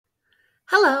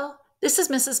Hello, this is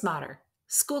Mrs. Motter,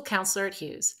 school counselor at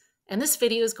Hughes, and this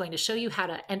video is going to show you how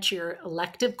to enter your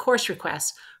elective course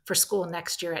request for school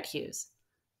next year at Hughes.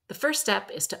 The first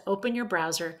step is to open your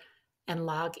browser and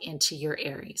log into your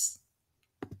Aeries.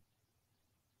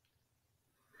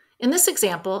 In this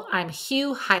example, I'm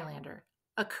Hugh Highlander,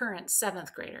 a current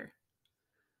 7th grader.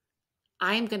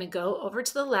 I'm going to go over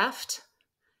to the left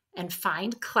and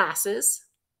find Classes,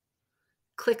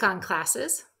 click on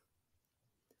Classes,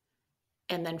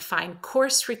 and then find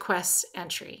Course Requests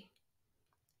Entry.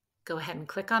 Go ahead and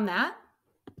click on that.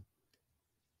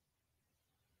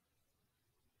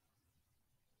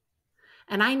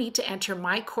 And I need to enter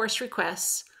my course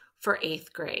requests for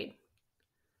 8th grade.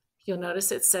 You'll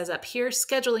notice it says up here,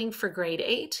 scheduling for grade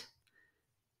 8.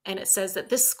 And it says that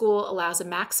this school allows a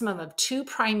maximum of 2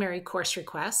 primary course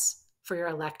requests for your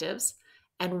electives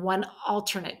and 1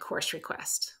 alternate course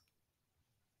request.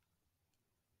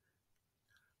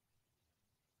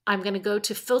 I'm going to go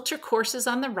to Filter Courses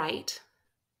on the right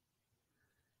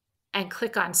and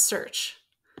click on Search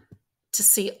to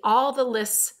see all the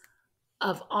lists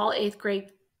of all 8th grade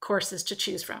courses to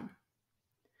choose from.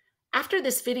 After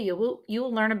this video, you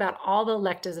will learn about all the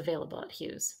electives available at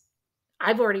Hughes.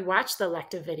 I've already watched the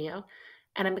elective video,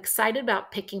 and I'm excited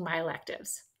about picking my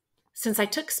electives. Since I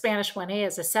took Spanish 1A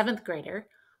as a 7th grader,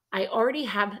 I already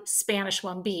have Spanish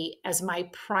 1B as my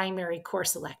primary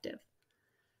course elective.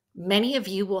 Many of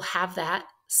you will have that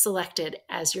selected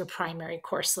as your primary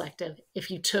course elective if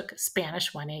you took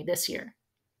Spanish 1A this year.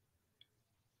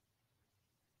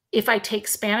 If I take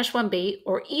Spanish 1B,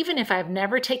 or even if I've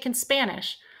never taken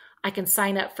Spanish, I can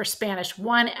sign up for Spanish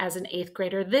 1 as an 8th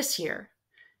grader this year.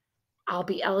 I'll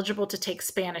be eligible to take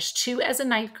Spanish 2 as a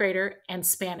 9th grader and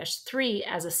Spanish 3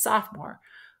 as a sophomore,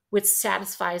 which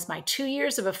satisfies my 2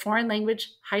 years of a foreign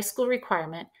language high school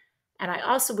requirement, and I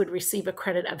also would receive a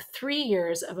credit of 3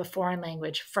 years of a foreign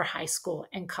language for high school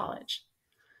and college.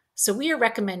 So we are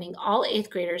recommending all 8th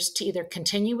graders to either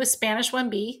continue with Spanish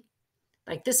 1B,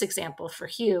 like this example for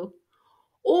Hugh,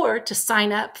 or to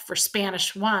sign up for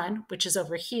Spanish 1, which is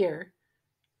over here,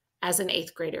 as an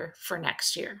 8th grader for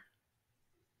next year.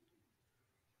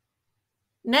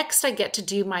 Next, I get to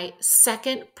do my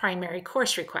second primary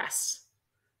course request.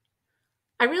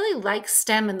 I really like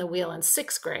STEM and the wheel in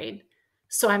 6th grade,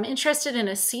 so I'm interested in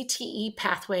a CTE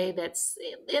pathway that's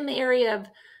in the area of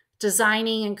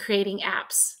designing and creating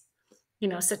apps,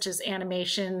 such as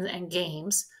animation and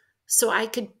games. So I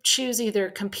could choose either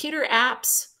computer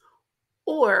apps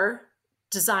or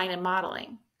design and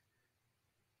modeling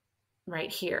right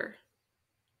here.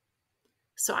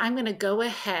 So I'm going to go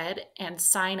ahead and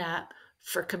sign up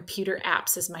for computer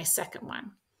apps as my second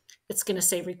one. It's going to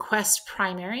say request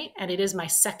primary, and it is my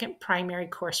second primary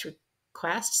course request.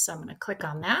 So I'm going to click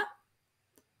on that.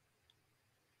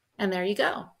 And there you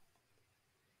go.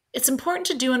 It's important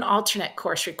to do an alternate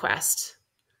course request.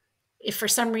 If for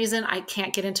some reason I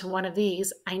can't get into one of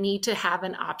these, I need to have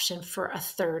an option for a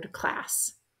 3rd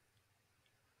class.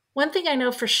 One thing I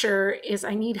know for sure is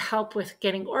I need help with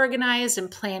getting organized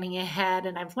and planning ahead,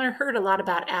 and I've heard a lot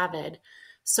about Avid,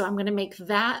 so I'm going to make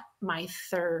that my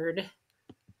 3rd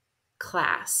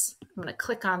class. I'm going to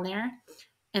click on there,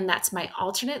 and that's my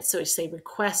alternate, so I say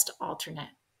request alternate.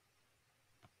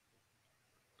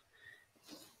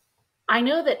 I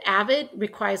know that Avid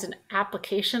requires an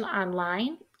application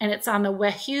online, and it's on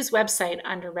the Hughes website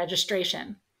under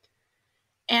registration.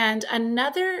 And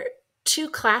another 2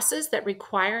 classes that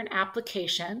require an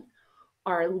application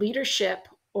are leadership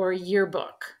or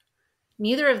yearbook.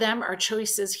 Neither of them are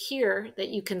choices here that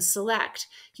you can select.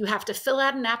 You have to fill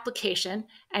out an application,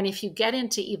 and if you get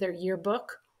into either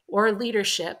yearbook or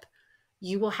leadership,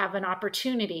 you will have an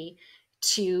opportunity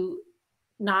to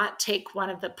not take one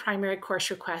of the primary course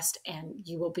requests, and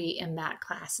you will be in that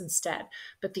class instead.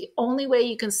 But the only way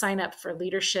you can sign up for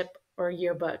leadership or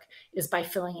yearbook is by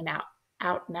filling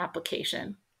out an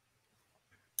application.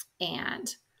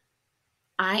 And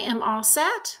I am all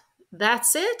set.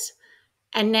 That's it.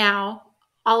 And now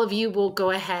all of you will go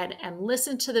ahead and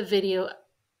listen to the video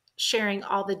sharing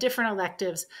all the different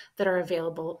electives that are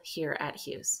available here at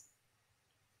Hughes.